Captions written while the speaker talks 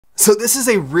So this is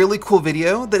a really cool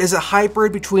video that is a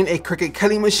hybrid between a Cricut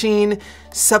cutting machine,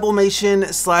 sublimation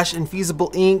 /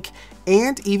 infusible ink,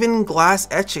 and even glass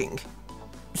etching.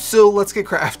 So let's get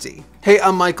crafty. Hey,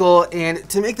 I'm Michael, and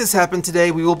to make this happen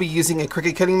today, we will be using a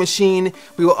Cricut cutting machine.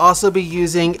 We will also be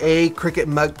using a Cricut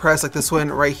mug press like this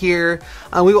one right here.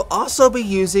 We will also be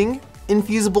using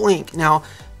infusible ink. Now,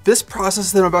 this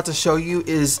process that I'm about to show you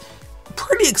is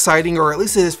pretty exciting, or at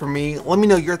least it is for me. Let me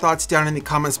know your thoughts down in the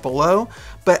comments below.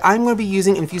 But I'm going to be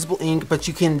using infusible ink, but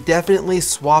you can definitely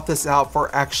swap this out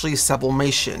for actually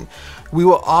sublimation. We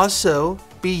will also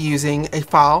be using a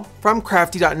file from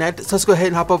crafty.net. So let's go ahead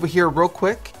and hop over here real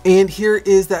quick. And here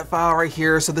is that file right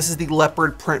here. So this is the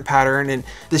leopard print pattern, and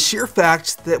the sheer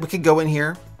fact that we could go in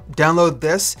here, download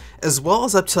this, as well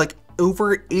as up to like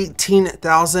over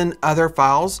 18,000 other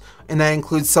files, and that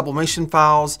includes sublimation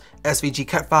files, SVG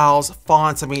cut files,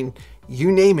 fonts, I mean,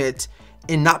 you name it,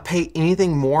 and not pay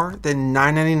anything more than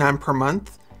 $9.99 per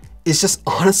month is just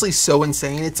honestly so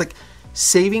insane. It's like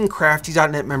saving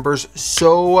crafty.net members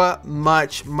so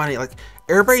much money. Like,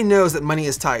 everybody knows that money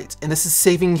is tight, and this is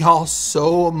saving y'all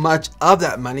so much of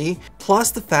that money. Plus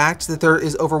the fact that there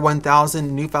is over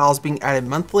 1,000 new files being added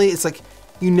monthly. It's like,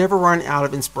 you never run out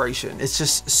of inspiration. It's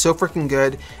just so freaking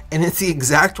good. And it's the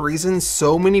exact reason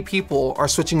so many people are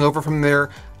switching over from their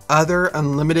other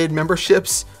unlimited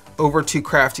memberships over to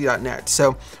crafty.net.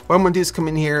 So what I'm gonna do is come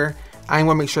in here. I'm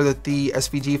gonna make sure that the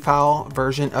SVG file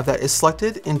version of that is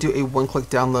selected and do a one-click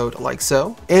download like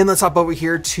so. And let's hop over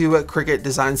here to Cricut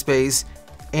Design Space.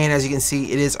 And as you can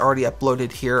see, it is already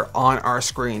uploaded here on our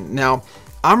screen. Now,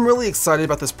 I'm really excited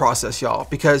about this process, y'all,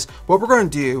 because what we're going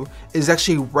to do is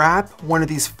actually wrap one of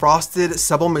these frosted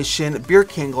sublimation beer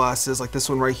can glasses like this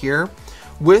one right here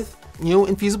with,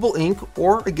 infusible ink,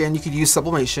 or again, you could use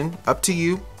sublimation, up to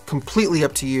you, completely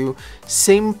up to you.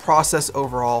 Same process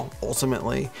overall,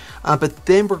 ultimately. But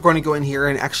then we're going to go in here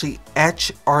and actually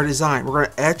etch our design. We're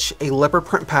going to etch a leopard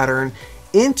print pattern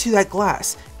into that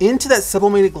glass, into that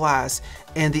sublimated glass,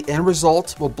 and the end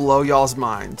result will blow y'all's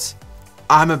minds.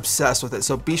 I'm obsessed with it,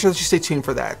 so be sure that you stay tuned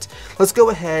for that. Let's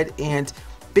go ahead and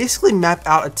basically map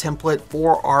out a template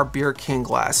for our beer can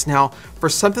glass. Now, for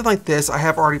something like this, I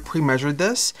have already pre-measured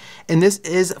this, and this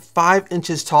is 5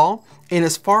 inches tall. And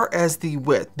as far as the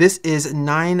width, this is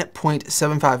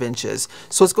 9.75 inches.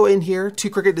 So let's go in here to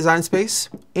Cricut Design Space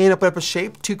and open up a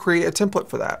shape to create a template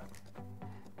for that.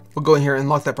 We'll go in here and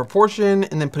lock that proportion,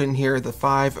 and then put in here the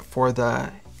 5 for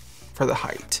the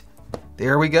height.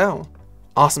 There we go.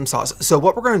 Awesome sauce. So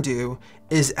what we're going to do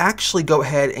is actually go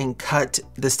ahead and cut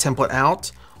this template out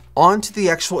onto the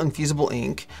actual infusible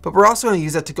ink, but we're also going to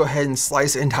use that to go ahead and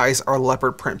slice and dice our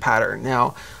leopard print pattern.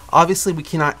 Now, obviously we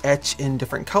cannot etch in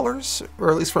different colors,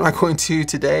 or at least we're not going to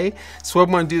today. So what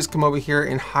I'm going to do is come over here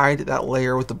and hide that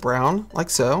layer with the brown, like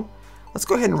so. Let's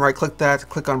go ahead and right click that,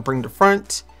 click on bring to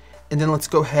front, and then let's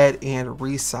go ahead and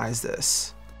resize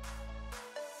this.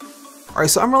 All right,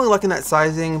 so I'm really liking that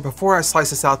sizing. Before I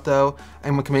slice this out though,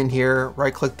 I'm gonna come in here,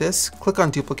 right click this, click on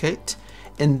duplicate,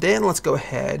 and then let's go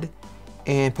ahead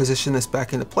and position this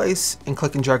back into place and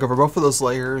click and drag over both of those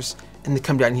layers, and then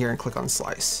come down here and click on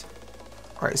slice.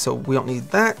 All right, so we don't need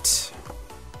that.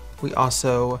 We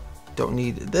also don't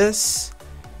need this.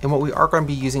 And what we are gonna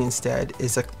be using instead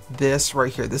is like this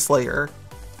right here, this layer,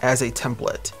 as a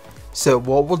template. So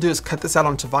what we'll do is cut this out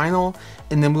onto vinyl,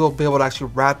 and then we'll be able to actually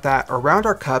wrap that around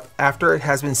our cup after it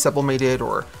has been sublimated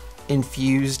or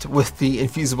infused with the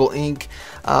infusible ink.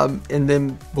 And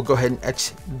then we'll go ahead and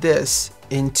etch this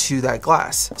into that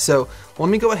glass. So let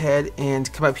me go ahead and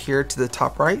come up here to the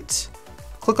top right,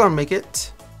 click on make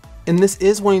it. And this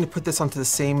is wanting to put this onto the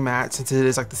same mat since it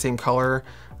is like the same color.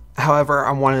 However,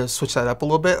 I want to switch that up a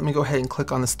little bit. Let me go ahead and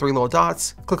click on this 3 little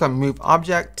dots, click on move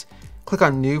object, click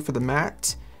on new for the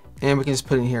mat. And we can just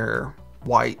put in here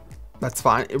white. That's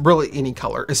fine. Really, any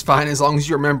color is fine as long as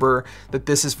you remember that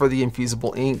this is for the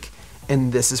infusible ink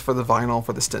and this is for the vinyl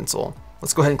for the stencil.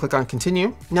 Let's go ahead and click on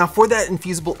continue. Now for that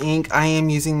infusible ink, I am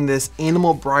using this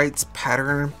Animal Brights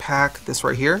pattern pack, this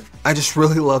right here. I just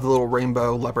really love the little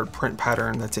rainbow leopard print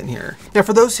pattern that's in here. Now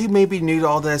for those who may be new to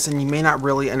all this and you may not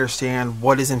really understand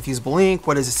what is infusible ink,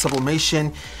 what is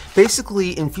sublimation,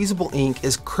 basically infusible ink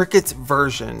is Cricut's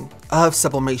version of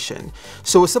sublimation.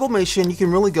 So with sublimation, you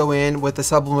can really go in with the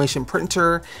sublimation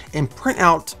printer and print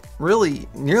out really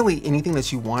nearly anything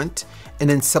that you want and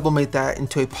then sublimate that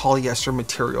into a polyester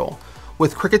material.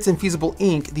 With Cricut's infusible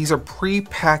ink, these are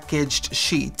pre-packaged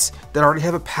sheets that already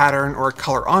have a pattern or a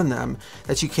color on them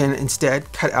that you can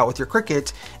instead cut out with your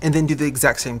Cricut and then do the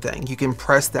exact same thing. You can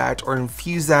press that or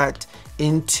infuse that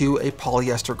into a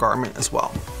polyester garment as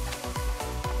well.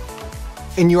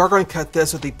 And you are going to cut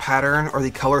this with the pattern or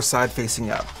the color side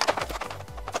facing up.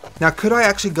 Now, could I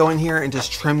actually go in here and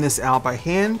just trim this out by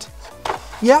hand?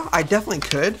 Yeah, I definitely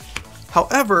could.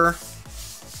 However,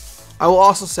 I will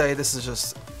also say this is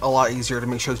just a lot easier to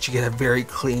make sure that you get a very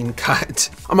clean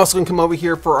cut. I'm also gonna come over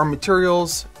here for our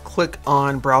materials, click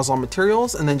on Browse All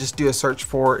Materials, and then just do a search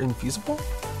for Infusible.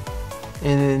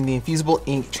 And then the Infusible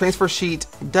ink transfer sheet,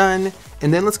 done.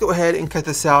 And then let's go ahead and cut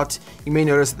this out. You may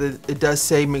notice that it does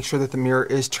say make sure that the mirror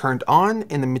is turned on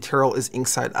and the material is ink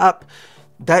side up.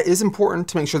 That is important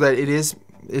to make sure that it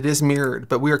is mirrored,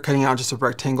 but we are cutting out just a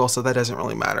rectangle, so that doesn't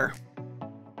really matter.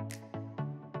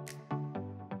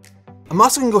 I'm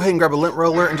also gonna go ahead and grab a lint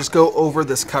roller and just go over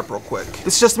this cup real quick.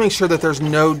 This is just to make sure that there's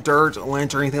no dirt,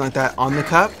 lint, or anything like that on the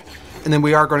cup. And then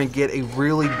we are going to get a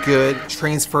really good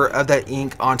transfer of that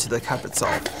ink onto the cup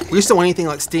itself. We just don't want anything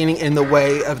like standing in the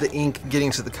way of the ink getting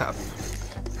to the cup.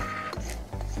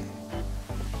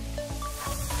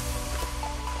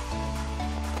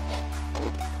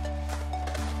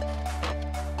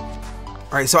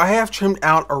 All right, so I have trimmed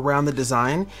out around the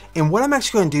design, and what I'm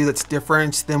actually going to do that's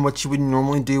different than what you would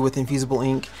normally do with Infusible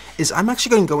ink is I'm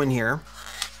actually going to go in here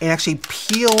and actually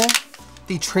peel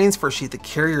the transfer sheet, the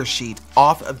carrier sheet,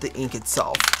 off of the ink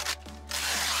itself.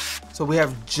 So we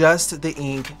have just the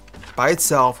ink by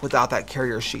itself without that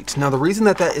carrier sheet. Now, the reason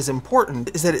that that is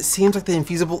important is that it seems like the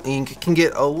Infusible ink can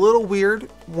get a little weird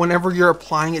whenever you're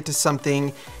applying it to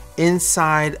something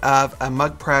inside of a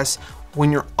mug press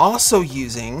when you're also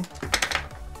using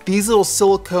these little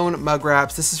silicone mug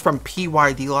wraps. This is from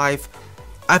PYD Life.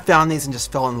 I found these and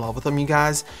just fell in love with them, you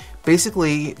guys.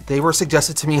 Basically, they were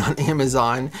suggested to me on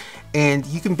Amazon, and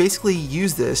you can basically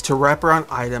use this to wrap around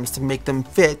items to make them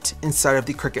fit inside of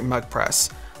the Cricut mug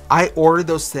press. I ordered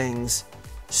those things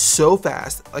so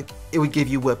fast, like it would give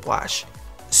you whiplash.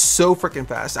 So freaking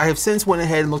fast. I have since went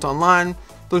ahead and looked online,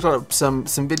 looked at some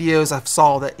videos. I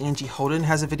saw that Angie Holden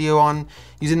has a video on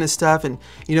using this stuff, and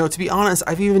you know, to be honest,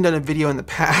 I've even done a video in the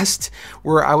past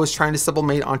where I was trying to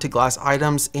sublimate onto glass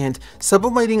items, and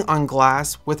sublimating on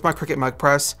glass with my Cricut mug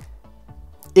press,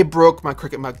 it broke my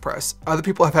Cricut mug press. Other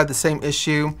people have had the same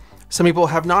issue. Some people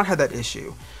have not had that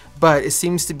issue, but it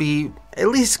seems to be at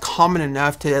least common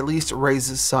enough to at least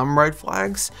raise some red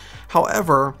flags.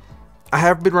 However, I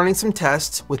have been running some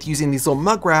tests with using these little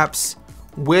mug wraps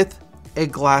with a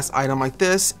glass item like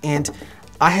this, and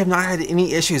I have not had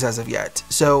any issues as of yet.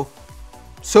 So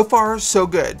far, so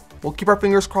good. We'll keep our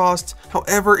fingers crossed.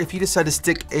 However, if you decide to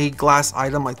stick a glass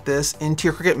item like this into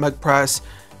your Cricut mug press,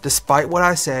 despite what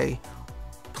I say,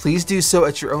 please do so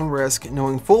at your own risk,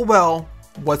 knowing full well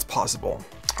what's possible.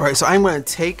 All right, so I'm going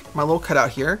to take my little cutout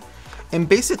here and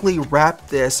basically wrap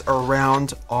this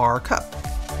around our cup.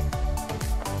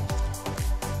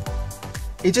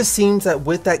 It just seems that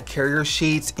with that carrier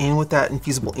sheet and with that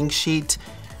Infusible ink sheet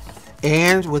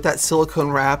and with that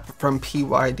silicone wrap from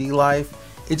PYD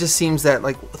Life, it just seems that,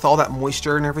 like, with all that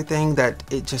moisture and everything, that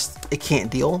it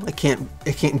can't deal. It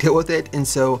can't deal with it, and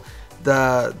so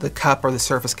the cup or the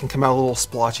surface can come out a little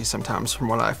splotchy sometimes, from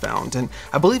what I found. And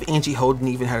I believe Angie Holden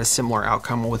even had a similar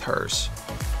outcome with hers.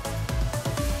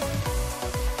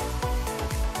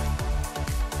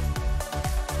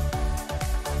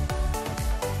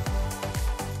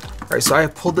 All right, so I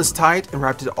have pulled this tight and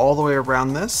wrapped it all the way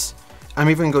around this. I'm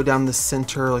even gonna go down the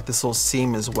center, like this little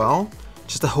seam as well,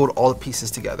 just to hold all the pieces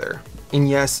together. And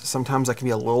yes, sometimes I can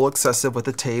be a little excessive with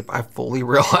the tape. I fully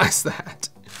realize that.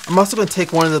 I'm also gonna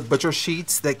take one of the butcher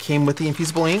sheets that came with the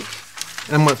Infusible ink,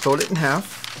 and I'm gonna fold it in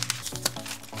half.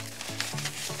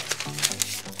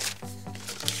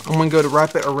 I'm gonna go to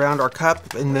wrap it around our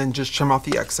cup and then just trim off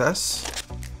the excess.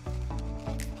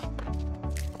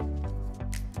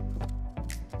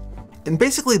 And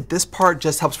basically this part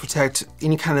just helps protect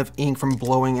any kind of ink from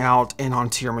blowing out and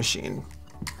onto your machine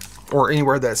or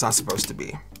anywhere that it's not supposed to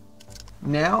be.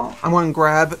 Now I'm going to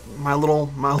grab my little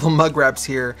mug wraps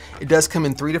here. It does come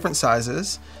in 3 different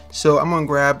sizes. So I'm going to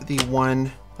grab the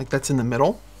one like that's in the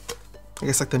middle. I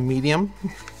guess like the medium.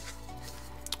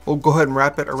 We'll go ahead and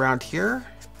wrap it around here.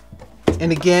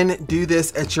 And again, do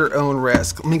this at your own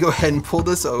risk. Let me go ahead and pull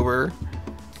this over.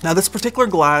 Now this particular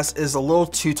glass is a little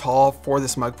too tall for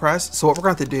this mug press. So what we're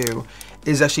going to have to do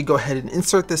is actually go ahead and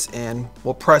insert this in.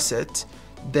 We'll press it.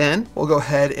 Then we'll go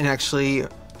ahead and actually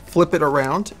flip it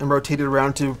around and rotate it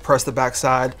around to press the back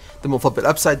side. Then we'll flip it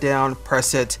upside down,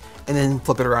 press it, and then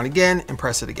flip it around again and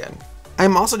press it again.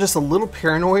 I'm also just a little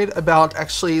paranoid about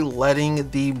actually letting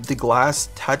the glass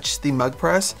touch the mug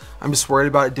press. I'm just worried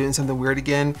about it doing something weird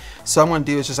again. So what I'm going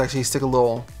to do is just actually stick a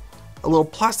little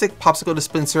plastic popsicle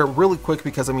dispenser really quick,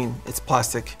 because I mean, it's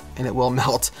plastic and it will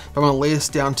melt. But I'm going to lay this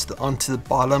down onto the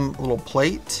bottom little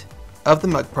plate of the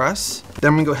mug press. Then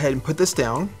I'm going to go ahead and put this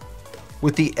down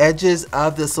with the edges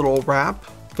of this little wrap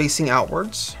facing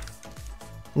outwards.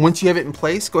 Once you have it in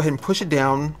place, go ahead and push it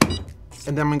down,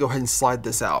 and then I'm gonna go ahead and slide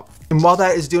this out. And while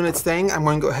that is doing its thing, I'm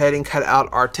gonna go ahead and cut out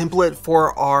our template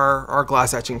for our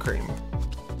glass etching cream.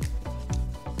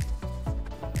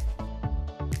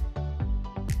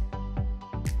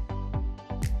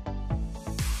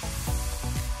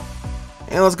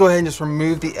 And let's go ahead and just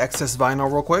remove the excess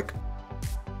vinyl real quick.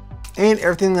 And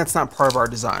everything that's not part of our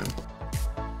design.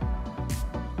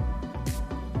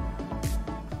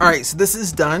 All right, so this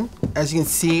is done. As you can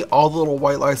see, all the little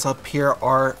white lights up here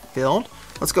are filled.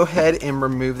 Let's go ahead and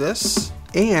remove this.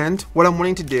 And what I'm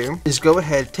wanting to do is go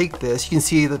ahead, take this. You can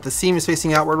see that the seam is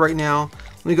facing outward right now.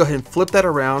 Let me go ahead and flip that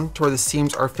around to where the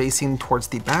seams are facing towards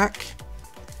the back.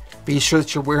 Be sure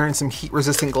that you're wearing some heat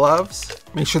resistant gloves.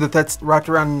 Make sure that that's wrapped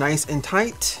around nice and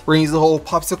tight. We're gonna use the whole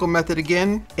popsicle method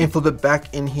again and flip it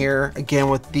back in here again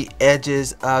with the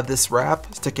edges of this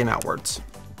wrap sticking outwards.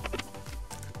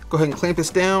 Go ahead and clamp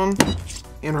this down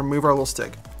and remove our little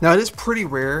stick. Now it is pretty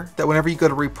rare that whenever you go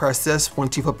to repress this,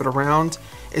 once you flip it around,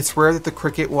 it's rare that the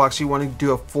Cricut will actually want to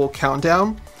do a full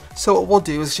countdown. So what we'll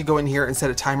do is actually go in here and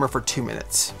set a timer for 2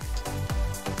 minutes.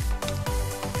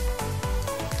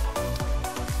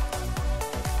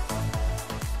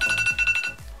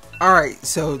 All right,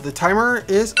 so the timer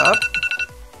is up.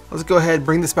 Let's go ahead and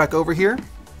bring this back over here.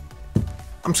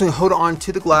 I'm just gonna hold on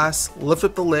to the glass, lift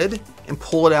up the lid, and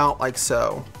pull it out like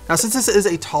so. Now, since this is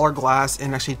a taller glass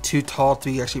and actually too tall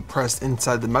to be actually pressed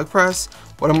inside the mug press,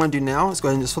 what I'm gonna do now is go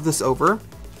ahead and just flip this over.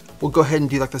 We'll go ahead and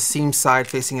do like the seam side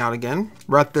facing out again.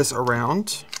 Wrap this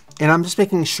around. And I'm just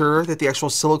making sure that the actual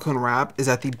silicone wrap is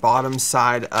at the bottom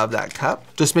side of that cup.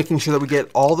 Just making sure that we get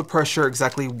all the pressure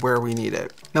exactly where we need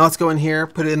it. Now let's go in here,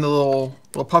 put it in the little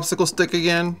popsicle stick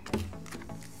again.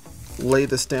 Lay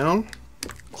this down.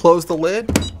 Close the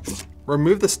lid,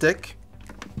 remove the stick,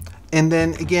 and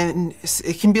then again,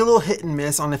 it can be a little hit and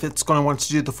miss on if it's going to want to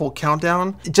do the full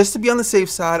countdown. Just to be on the safe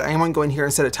side, I am going to go in here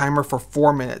and set a timer for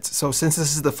 4 minutes. So since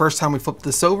this is the first time we flipped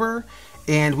this over,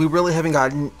 and we really haven't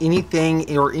gotten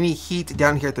anything or any heat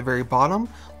down here at the very bottom,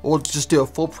 we'll just do a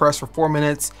full press for 4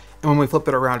 minutes, and when we flip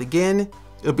it around again,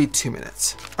 it'll be 2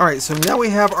 minutes. All right, so now we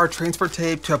have our transfer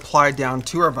tape to apply down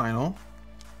to our vinyl.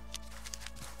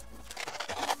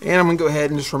 And I'm gonna go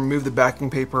ahead and just remove the backing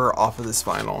paper off of this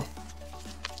vinyl.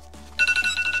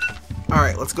 All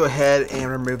right, let's go ahead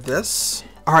and remove this.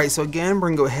 All right, so again, we're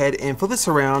gonna go ahead and flip this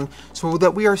around so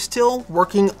that we are still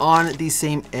working on the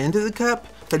same end of the cup,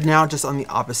 but now just on the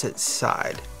opposite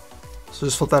side. So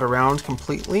just flip that around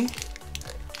completely.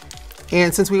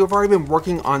 And since we've already been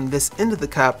working on this end of the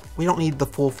cup, we don't need the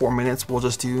full 4 minutes, we'll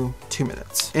just do 2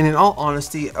 minutes. And in all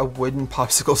honesty, a wooden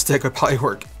popsicle stick would probably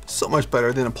work so much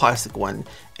better than a plastic one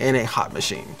in a hot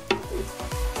machine.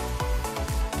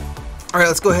 All right,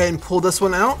 let's go ahead and pull this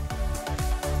one out.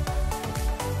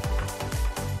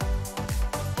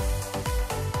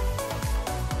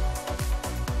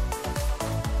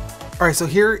 All right, so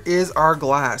here is our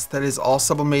glass that is all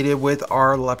sublimated with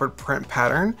our leopard print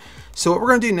pattern. So what we're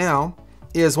gonna do now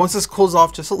is once this cools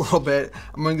off just a little bit,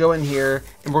 I'm gonna go in here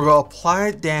and we're gonna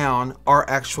apply down our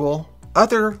actual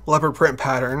other leopard print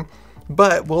pattern,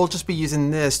 but we'll just be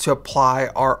using this to apply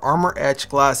our Armor Etch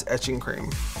glass etching cream.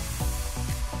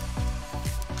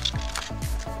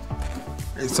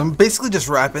 Okay, so I'm basically just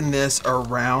wrapping this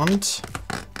around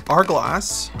our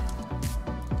glass.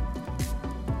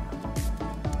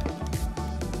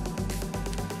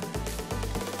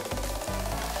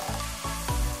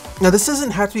 Now this doesn't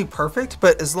have to be perfect,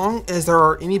 but as long as there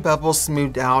are any bubbles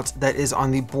smoothed out that is on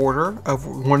the border of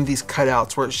one of these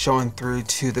cutouts where it's showing through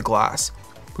to the glass,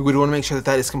 we would want to make sure that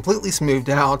that is completely smoothed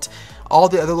out. All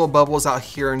the other little bubbles out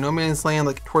here in no man's land,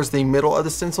 like towards the middle of the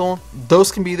stencil,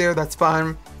 those can be there, that's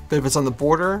fine. But if it's on the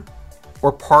border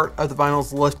or part of the vinyl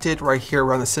is lifted right here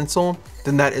around the stencil,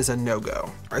 then that is a no-go.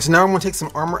 All right, so now I'm gonna take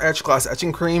some Armor Etch glass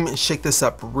etching cream and shake this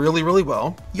up really, really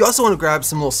well. You also wanna grab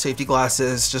some little safety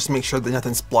glasses just to make sure that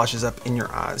nothing splashes up in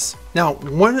your eyes. Now,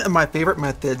 one of my favorite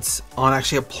methods on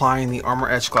actually applying the Armor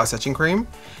Etch glass etching cream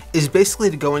is basically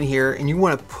to go in here and you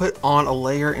wanna put on a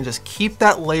layer and just keep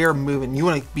that layer moving. You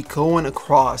wanna be going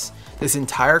across this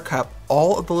entire cup,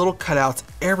 all of the little cutouts,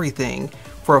 everything,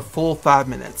 for a full 5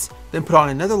 minutes. Then put on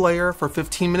another layer for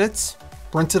 15 minutes,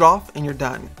 rinse it off, and you're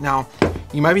done. Now,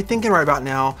 you might be thinking right about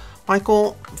now,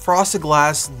 Michael, frosted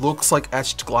glass looks like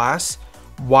etched glass.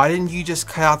 Why didn't you just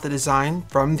cut out the design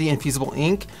from the infusible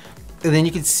ink? And then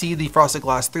you could see the frosted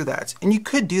glass through that. And you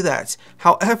could do that.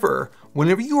 However,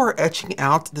 whenever you are etching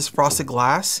out this frosted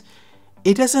glass,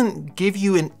 it doesn't give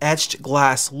you an etched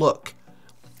glass look.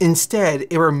 Instead,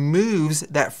 it removes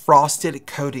that frosted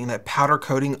coating, that powder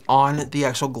coating on the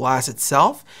actual glass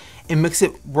itself, and mix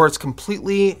it where it's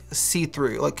completely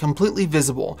see-through, like completely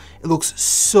visible. It looks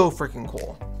so freaking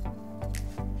cool.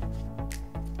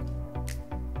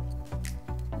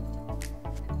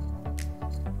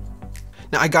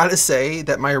 Now I gotta say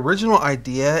that my original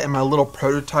idea and my little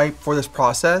prototype for this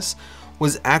process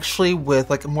was actually with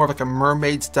like more of like a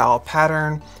mermaid style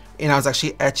pattern, and I was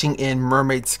actually etching in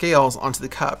mermaid scales onto the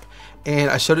cup.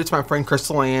 And I showed it to my friend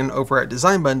Crystal Ann over at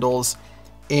Design Bundles,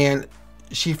 and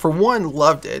she for one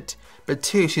loved it, but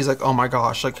two, she's like, oh my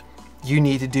gosh, like you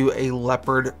need to do a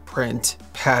leopard print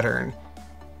pattern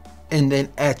and then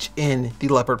etch in the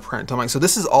leopard print. I'm like, so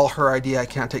this is all her idea, I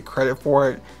can't take credit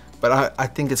for it, but I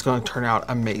think it's going to turn out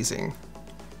amazing.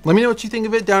 Let me know what you think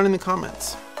of it down in the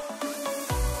comments.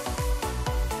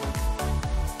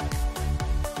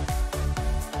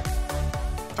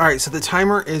 All right, so the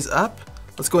timer is up.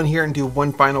 Let's go in here and do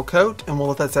one final coat, and we'll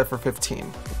let that set for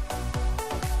 15.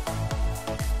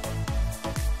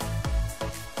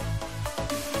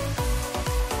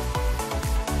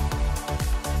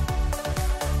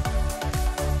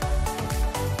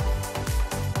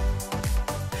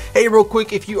 Hey, real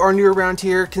quick, if you are new around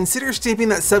here, consider stamping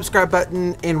that subscribe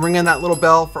button and ringing that little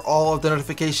bell for all of the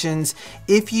notifications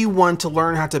if you want to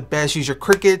learn how to best use your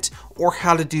Cricut or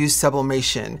how to do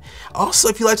sublimation. Also,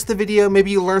 if you liked the video, maybe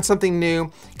you learned something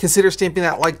new, consider stamping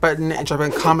that like button and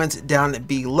dropping comments down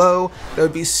below. That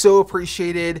would be so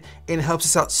appreciated and helps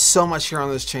us out so much here on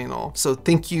this channel. So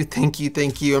thank you, thank you,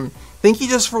 thank you. And thank you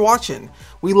just for watching.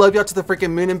 We love y'all to the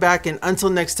freaking moon and back, and until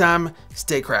next time,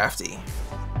 stay crafty.